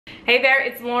Hey there,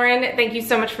 it's Lauren. Thank you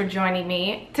so much for joining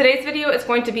me. Today's video is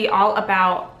going to be all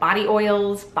about body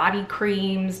oils, body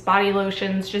creams, body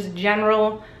lotions, just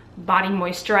general body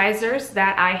moisturizers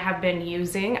that I have been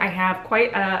using. I have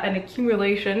quite an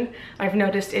accumulation I've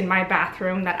noticed in my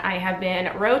bathroom that I have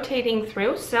been rotating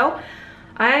through, so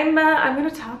I'm going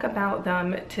to talk about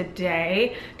them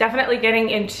today. Definitely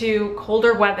getting into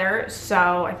colder weather,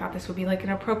 so I thought this would be like an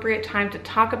appropriate time to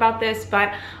talk about this,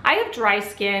 but I have dry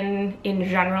skin in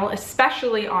general,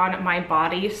 especially on my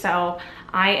body, so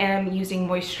I am using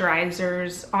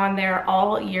moisturizers on there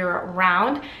all year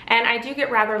round, and I do get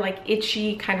rather like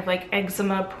itchy, kind of like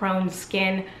eczema prone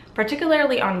skin,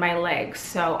 particularly on my legs,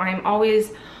 so I'm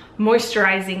always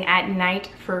moisturizing at night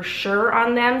for sure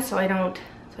on them, so I don't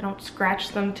scratch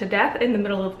them to death in the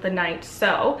middle of the night.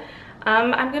 So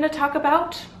I'm gonna talk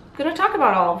about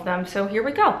all of them, so here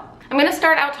we go. I'm gonna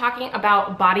start out talking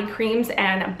about body creams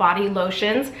and body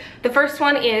lotions. The first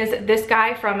one is this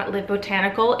guy from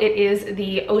Botanical. It is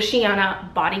the Oceania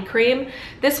body cream.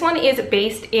 This one is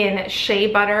based in shea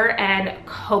butter and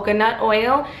coconut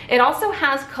oil. It also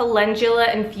has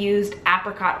calendula infused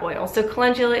apricot oil. So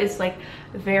calendula is like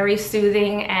very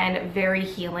soothing and very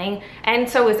healing, and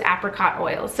so is apricot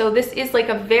oil. So this is like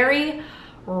a very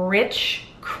rich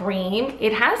cream.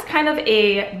 It has kind of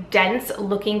a dense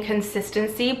looking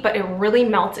consistency, but it really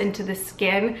melts into the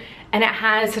skin, and it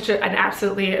has such an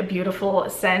absolutely beautiful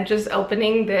scent. Just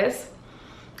opening this,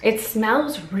 it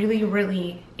smells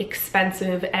really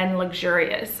expensive and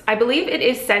luxurious. I believe it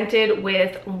is scented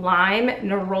with lime,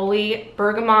 neroli,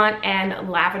 bergamot, and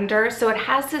lavender, so it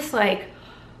has this like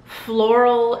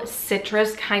floral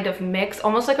citrus kind of mix,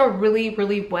 almost like a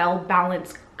really well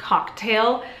balanced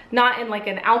cocktail, not in like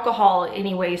an alcohol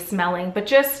anyway smelling, but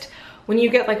just when you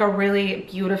get like a really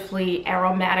beautifully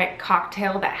aromatic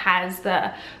cocktail that has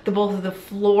the both of the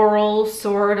floral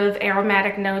sort of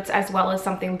aromatic notes as well as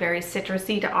something very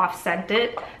citrusy to offset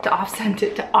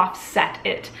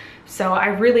it. So I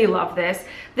really love this.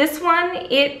 This one,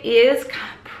 it is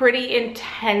pretty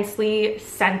intensely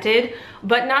scented,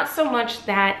 but not so much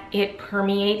that it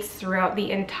permeates throughout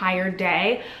the entire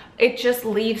day. It just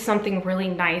leaves something really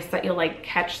nice that you'll like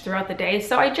catch throughout the day.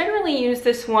 So I generally use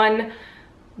this one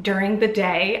during the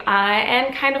day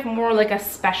and kind of more like a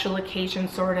special occasion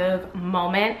sort of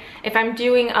moment. If I'm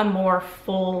doing a more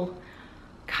full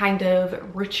kind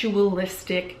of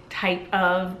ritualistic type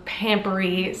of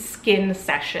pampery skin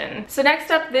session. So next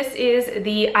up, this is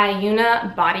the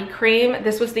Ayuna body cream.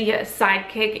 This was the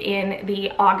sidekick in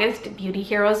the August Beauty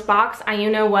Heroes box.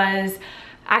 Ayuna was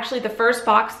actually the first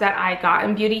box that I got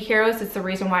in Beauty Heroes. It's the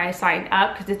reason why I signed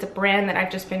up, because it's a brand that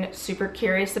I've just been super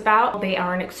curious about. They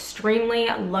are an extremely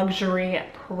luxury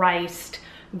priced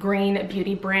green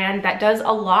beauty brand that does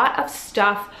a lot of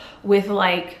stuff with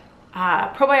like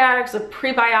probiotics or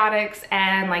prebiotics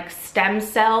and like stem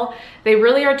cell. They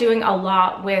really are doing a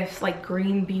lot with like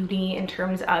green beauty in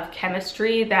terms of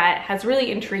chemistry that has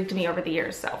really intrigued me over the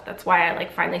years. So that's why I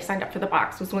like finally signed up for the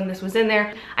box, was when this was in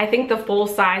there. I think the full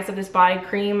size of this body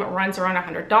cream runs around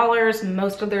 $100.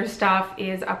 Most of their stuff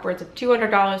is upwards of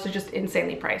 $200, so just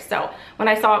insanely priced. So when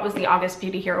I saw it was the August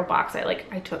Beauty Hero box,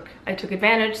 I took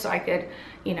advantage so I could,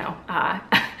 you know,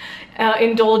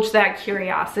 indulge that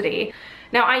curiosity.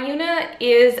 Now, Ayuna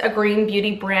is a green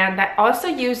beauty brand that also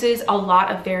uses a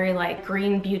lot of very like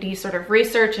green beauty sort of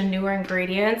research and newer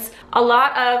ingredients. A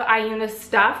lot of Ayuna's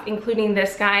stuff, including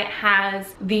this guy,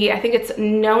 has I think it's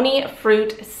noni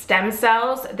fruit stem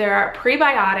cells. They're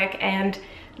prebiotic and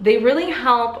they really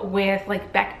help with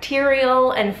like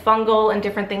bacterial and fungal and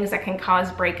different things that can cause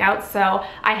breakouts. So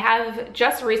I have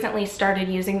just recently started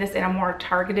using this in a more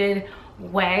targeted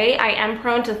way. I am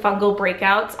prone to fungal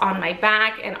breakouts on my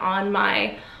back and on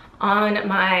my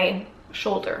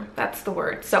shoulder. That's the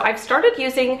word. So I've started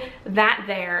using that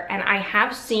there, and I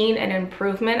have seen an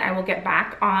improvement. I will get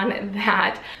back on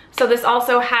that. So this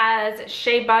also has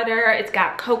shea butter, it's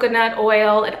got coconut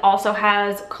oil, it also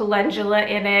has calendula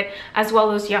in it, as well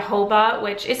as jojoba,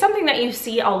 which is something that you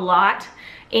see a lot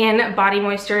in body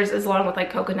moistures, along with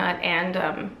like coconut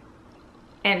and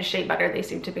shea butter. They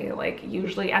seem to be like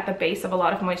usually at the base of a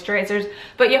lot of moisturizers,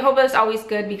 but jojoba is always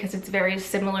good because it's very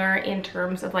similar in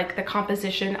terms of like the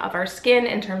composition of our skin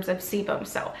in terms of sebum.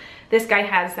 So this guy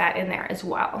has that in there as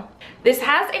well. This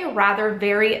has a rather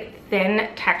very thin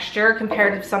texture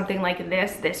compared to something like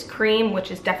this cream,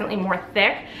 which is definitely more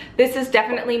thick. This is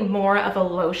definitely more of a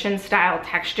lotion style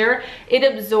texture. It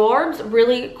absorbs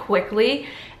really quickly,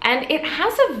 and it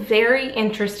has a very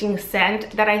interesting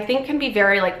scent that I think can be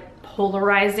very like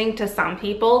polarizing to some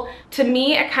people. To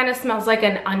me, it kind of smells like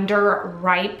an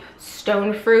underripe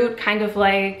stone fruit, kind of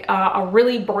like a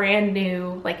really brand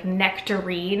new, like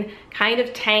nectarine, kind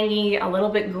of tangy, a little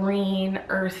bit green,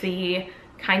 earthy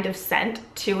kind of scent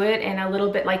to it, and a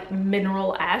little bit like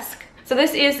mineral-esque. So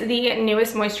this is the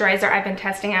newest moisturizer I've been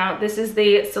testing out. This is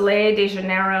the Soleil de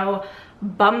Janeiro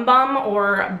Bum Bum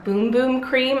or Bum Bum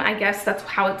Cream. I guess that's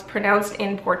how it's pronounced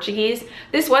in Portuguese.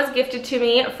 This was gifted to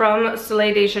me from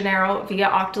Soleil de Janeiro via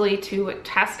Octoly to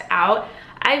test out.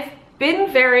 I've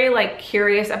been very like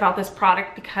curious about this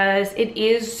product because it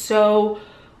is so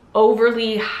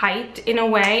overly hyped in a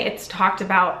way. It's talked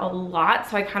about a lot,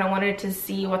 so I kind of wanted to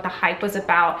see what the hype was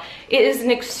about. It is an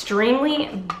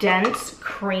extremely dense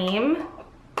cream.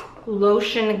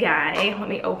 Lotion guy, let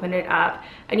me open it up,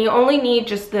 and you only need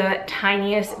just the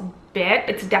tiniest bit.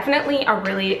 It's definitely a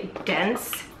really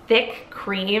dense, thick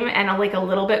cream, and like a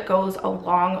little bit goes a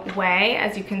long way,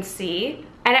 as you can see.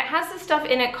 And it has this stuff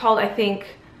in it called, I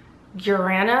think,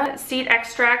 Guarana seed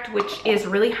extract, which is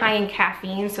really high in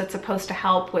caffeine, so it's supposed to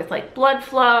help with like blood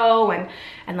flow and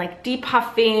like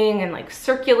depuffing and like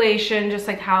circulation, just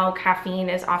like how caffeine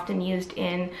is often used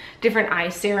in different eye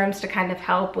serums to kind of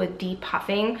help with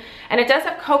depuffing. And it does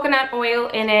have coconut oil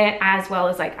in it, as well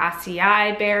as like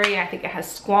acai berry. I think it has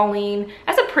squalene.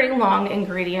 That's a pretty long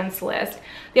ingredients list.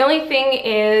 The only thing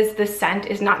is the scent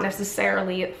is not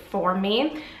necessarily for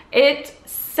me. It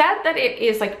said that it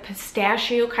is like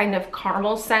pistachio kind of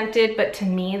caramel scented, but to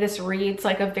me this reads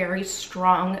like a very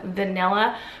strong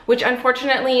vanilla, which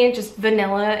unfortunately just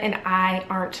vanilla and I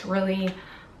aren't really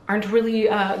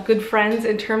good friends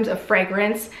in terms of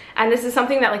fragrance, and this is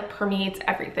something that like permeates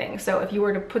everything. So if you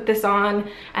were to put this on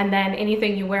and then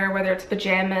anything you wear, whether it's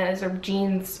pajamas or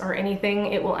jeans or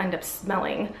anything, it will end up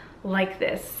smelling like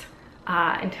this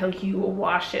until you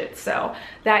wash it. So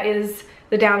that is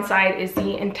the downside, is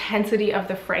the intensity of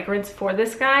the fragrance for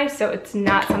this guy. So it's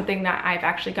not something that I've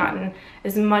actually gotten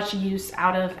as much use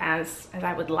out of as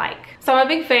I would like. So I'm a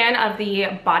big fan of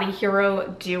the Body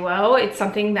Hero Duo. It's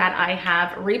something that I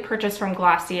have repurchased from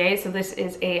Glossier. So this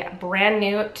is a brand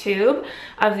new tube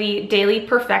of the Daily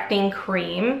Perfecting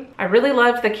Cream. I really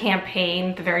loved the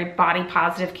campaign, the very body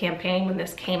positive campaign when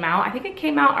this came out. I think it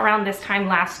came out around this time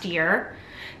last year.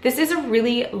 This is a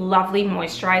really lovely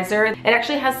moisturizer. It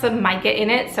actually has some mica in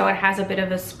it, so it has a bit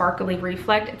of a sparkly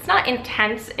reflect. It's not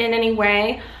intense in any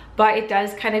way, but it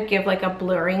does kind of give like a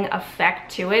blurring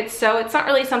effect to it. So it's not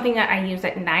really something that I use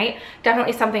at night.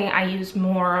 Definitely something I use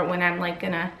more when I'm like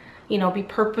gonna, you know, be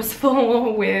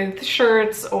purposeful with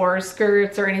shirts or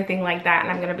skirts or anything like that,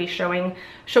 and I'm gonna be showing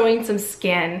some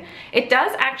skin. It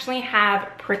does actually have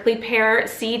prickly pear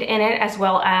seed in it, as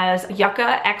well as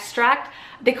yucca extract.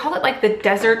 They call it like the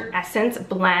desert essence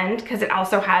blend because it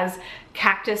also has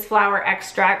cactus flower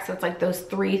extract, so it's like those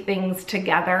three things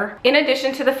together. In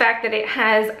addition to the fact that it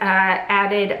has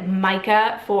added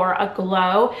mica for a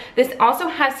glow, this also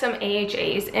has some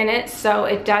AHAs in it, so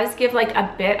it does give like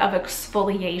a bit of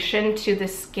exfoliation to the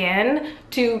skin,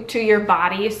 to your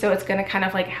body, so it's gonna kind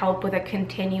of like help with a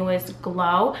continuous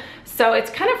glow. So it's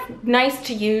kind of nice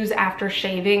to use after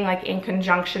shaving, like in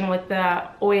conjunction with the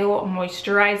oil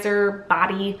moisturizer,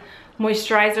 body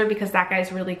moisturizer, because that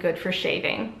guy's really good for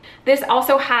shaving. This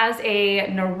also has a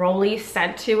neroli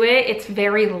scent to it. It's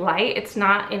very light. It's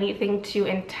not anything too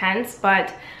intense,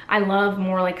 but I love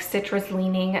more like citrus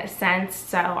leaning scents,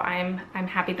 so I'm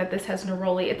happy that this has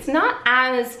neroli. It's not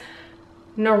as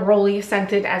neroli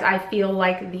scented as I feel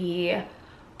like the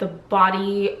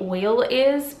body oil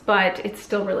is, but it's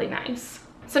still really nice.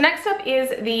 So next up is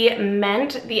the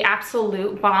Mint, the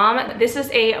Absolute Balm. This is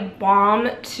a balm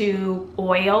to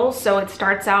oil, so it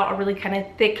starts out a really kind of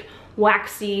thick,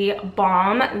 waxy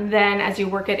balm. Then as you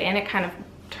work it in, it kind of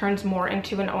turns more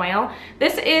into an oil.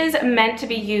 This is meant to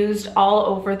be used all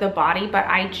over the body, but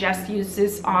I just use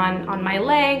this on my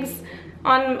legs,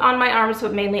 on my arms,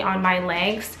 but mainly on my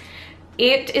legs.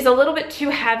 It is a little bit too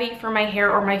heavy for my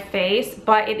hair or my face,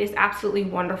 but it is absolutely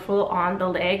wonderful on the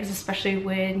legs, especially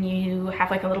when you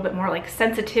have like a little bit more like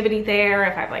sensitivity there.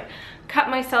 If I've like cut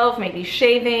myself, maybe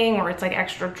shaving, or it's like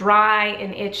extra dry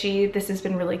and itchy, this has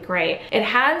been really great. It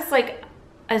has like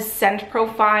a scent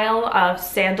profile of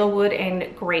sandalwood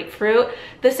and grapefruit.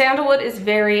 The sandalwood is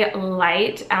very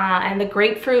light, and the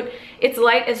grapefruit, it's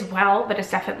light as well, but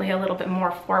it's definitely a little bit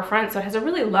more forefront, so it has a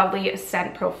really lovely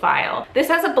scent profile. This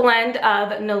has a blend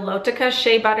of Nilotica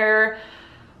shea butter,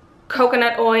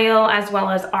 coconut oil, as well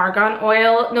as argan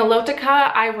oil.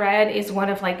 Nilotica, I read, is one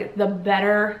of like the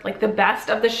better, like the best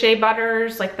of the shea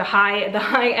butters, like the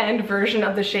high-end version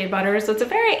of the shea butters. So it's a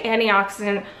very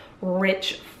antioxidant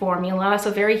rich formula,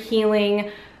 so very healing,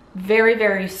 very,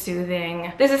 very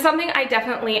soothing. This is something I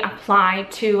definitely apply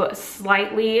to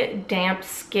slightly damp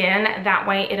skin. That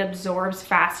way it absorbs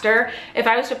faster. If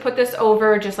I was to put this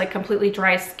over just like completely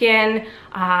dry skin,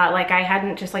 like I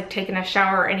hadn't just like taken a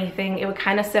shower or anything, it would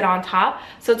kind of sit on top.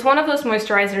 So it's one of those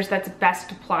moisturizers that's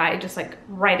best applied just like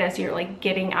right as you're like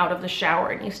getting out of the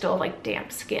shower and you still have like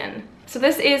damp skin. So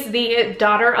this is the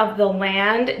Daughter of the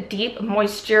Land Deep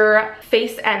Moisture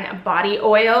Face and Body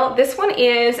Oil. This one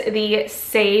is the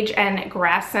sage and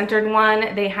grass scented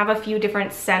one. They have a few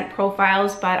different scent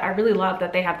profiles, but I really love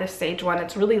that they have this sage one.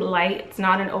 It's really light, it's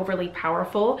not an overly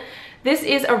powerful. This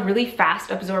is a really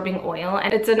fast absorbing oil,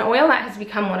 and it's an oil that has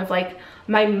become one of like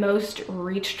my most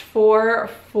reached for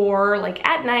like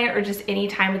at night or just any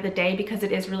time of the day, because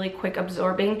it is really quick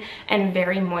absorbing and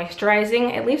very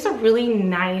moisturizing. It leaves a really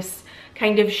nice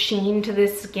kind of sheen to the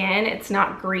skin. It's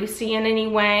not greasy in any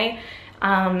way.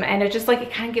 And it just like,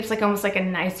 it kind of gives like almost like a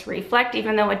nice reflect,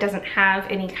 even though it doesn't have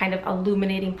any kind of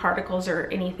illuminating particles or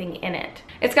anything in it.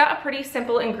 It's got a pretty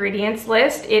simple ingredients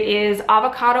list. It is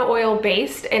avocado oil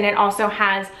based, and it also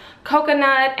has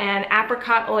coconut and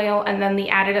apricot oil, and then the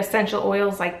added essential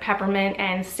oils like peppermint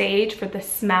and sage for the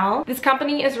smell. This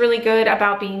company is really good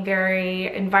about being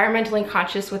very environmentally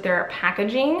conscious with their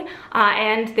packaging,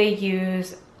 and they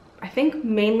use, I think,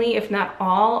 mainly, if not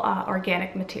all,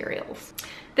 organic materials.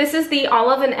 This is the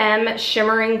Olive & M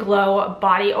Shimmering Glow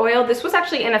Body Oil. This was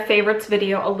actually in a favorites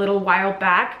video a little while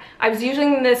back. I was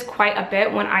using this quite a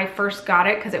bit when I first got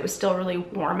it because it was still really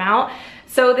warm out.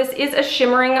 So this is a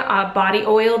shimmering body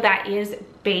oil that is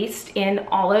based in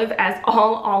olive, as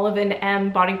all Olive &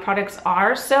 M body products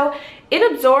are. So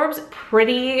it absorbs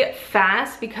pretty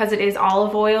fast because it is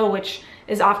olive oil, which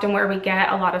is often where we get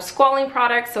a lot of squalene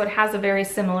products. So it has a very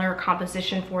similar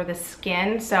composition for the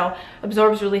skin. So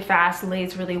absorbs really fast,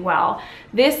 lays really well.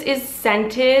 This is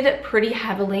scented pretty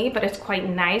heavily, but it's quite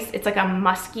nice. It's like a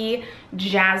musky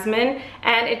jasmine,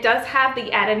 and it does have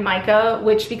the added mica,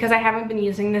 which, because I haven't been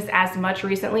using this as much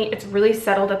recently, it's really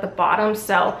settled at the bottom.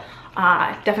 So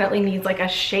definitely needs like a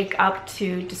shake up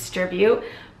to distribute.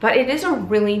 But it is a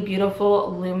really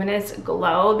beautiful luminous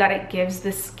glow that it gives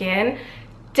the skin.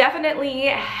 Definitely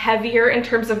heavier in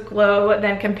terms of glow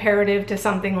than comparative to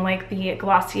something like the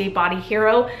Glossier Body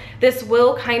Hero. This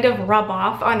will kind of rub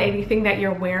off on anything that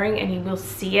you're wearing and you will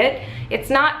see it. It's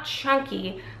not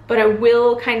chunky, but it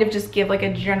will kind of just give like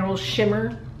a general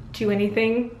shimmer to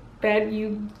anything that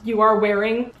you are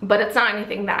wearing, but it's not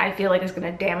anything that I feel like is going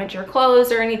to damage your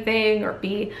clothes or anything, or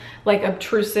be like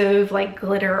obtrusive like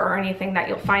glitter or anything that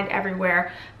you'll find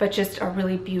everywhere, but just a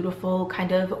really beautiful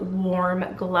kind of warm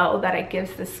glow that it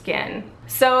gives the skin.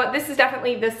 So this is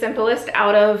definitely the simplest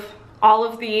out of all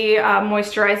of the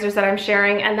moisturizers that I'm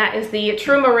sharing, and that is the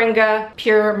True Moringa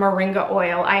Pure Moringa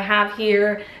Oil. I have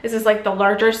here, this is like the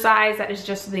larger size, that is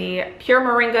just the pure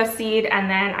moringa seed, and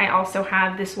then I also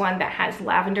have this one that has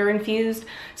lavender infused.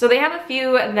 So they have a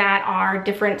few that are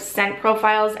different scent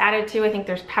profiles added to. I think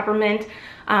there's peppermint,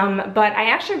 but I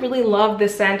actually really love the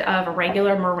scent of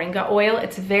regular moringa oil.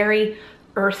 It's very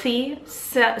earthy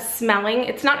smelling.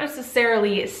 It's not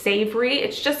necessarily savory,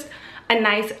 it's just a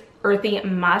nice earthy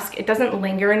musk. It doesn't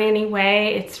linger in any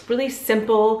way. It's really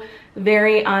simple,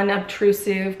 very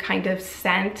unobtrusive kind of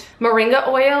scent. Moringa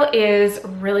oil is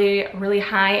really, really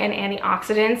high in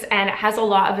antioxidants, and it has a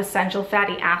lot of essential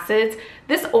fatty acids.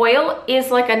 This oil is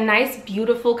like a nice,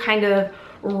 beautiful kind of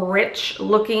rich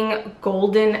looking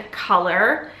golden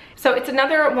color. So it's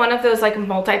another one of those like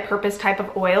multi-purpose type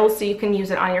of oils. So you can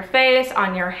use it on your face,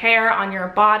 on your hair, on your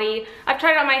body. I've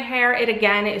tried it on my hair. It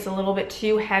again is a little bit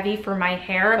too heavy for my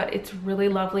hair, but it's really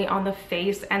lovely on the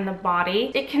face and the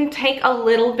body. It can take a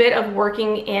little bit of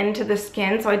working into the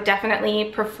skin, so I definitely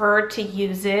prefer to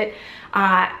use it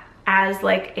as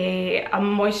like a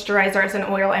moisturizer, as an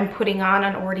oil I'm putting on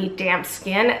already damp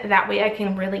skin. That way I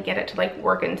can really get it to like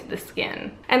work into the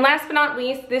skin. And last but not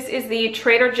least, this is the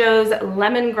Trader Joe's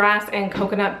Lemongrass and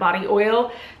Coconut Body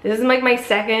Oil. This is like my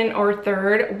second or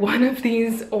third one of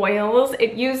these oils.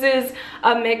 It uses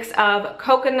a mix of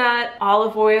coconut,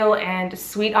 olive oil, and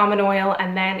sweet almond oil,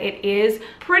 and then it is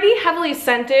pretty heavily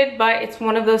scented, but it's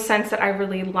one of those scents that I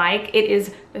really like. It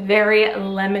is very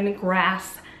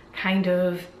lemongrass kind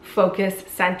of focus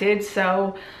scented,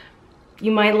 so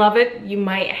you might love it, you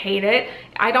might hate it.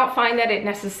 I don't find that it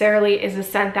necessarily is a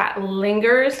scent that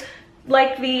lingers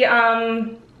like the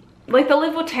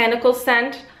Botanical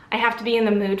scent. I have to be in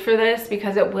the mood for this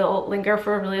because it will linger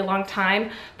for a really long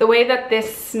time. The way that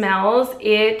this smells,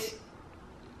 it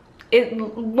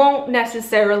won't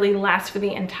necessarily last for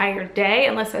the entire day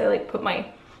unless I like put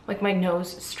my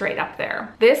nose straight up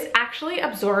there. This actually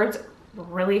absorbs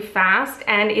really fast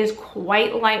and is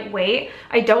quite lightweight.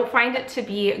 I don't find it to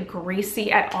be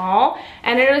greasy at all,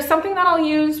 and it is something that I'll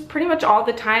use pretty much all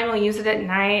the time. I'll use it at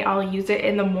night, I'll use it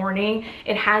in the morning.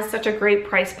 It has such a great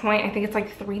price point. I think it's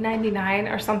like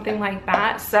 $3.99 or something like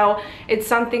that. So it's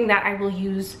something that I will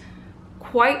use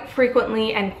quite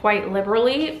frequently and quite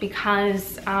liberally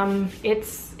because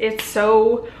it's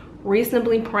so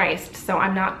reasonably priced, so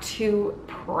I'm not too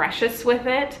precious with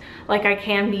it like I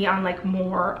can be on like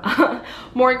more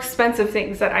more expensive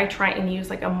things that I try and use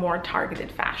like a more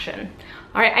targeted fashion.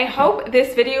 All right, I hope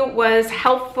this video was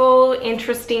helpful,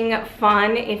 interesting,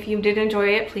 fun. If you did enjoy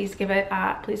it, please give it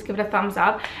a thumbs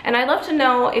up, and I'd love to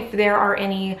know if there are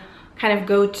any kind of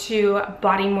go-to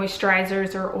body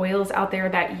moisturizers or oils out there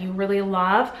that you really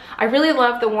love. I really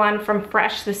love the one from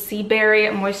Fresh, the Sea Berry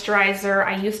moisturizer.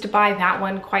 I used to buy that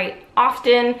one quite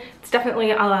often. It's definitely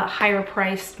a higher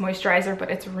priced moisturizer, but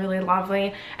it's really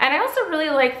lovely. And I also really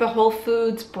like the Whole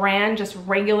Foods brand, just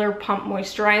regular pump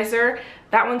moisturizer.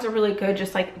 That one's a really good,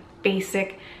 just like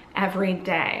basic every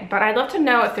day. But I'd love to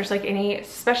know if there's like any,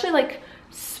 especially like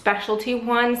specialty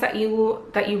ones that you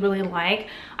really like.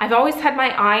 I've always had my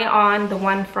eye on the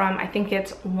one from, I think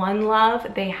it's One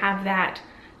Love. They have that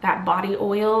body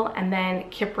oil, and then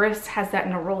Kypris has that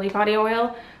neroli body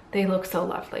oil. They look so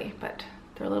lovely, but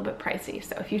they're a little bit pricey.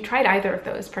 So if you tried either of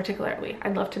those particularly,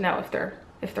 I'd love to know if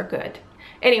they're good.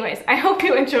 Anyways, I hope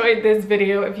you enjoyed this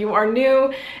video. If you are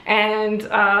new and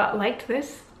liked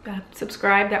this,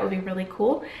 subscribe, that would be really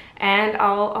cool. And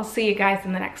I'll see you guys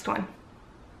in the next one.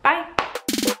 Bye.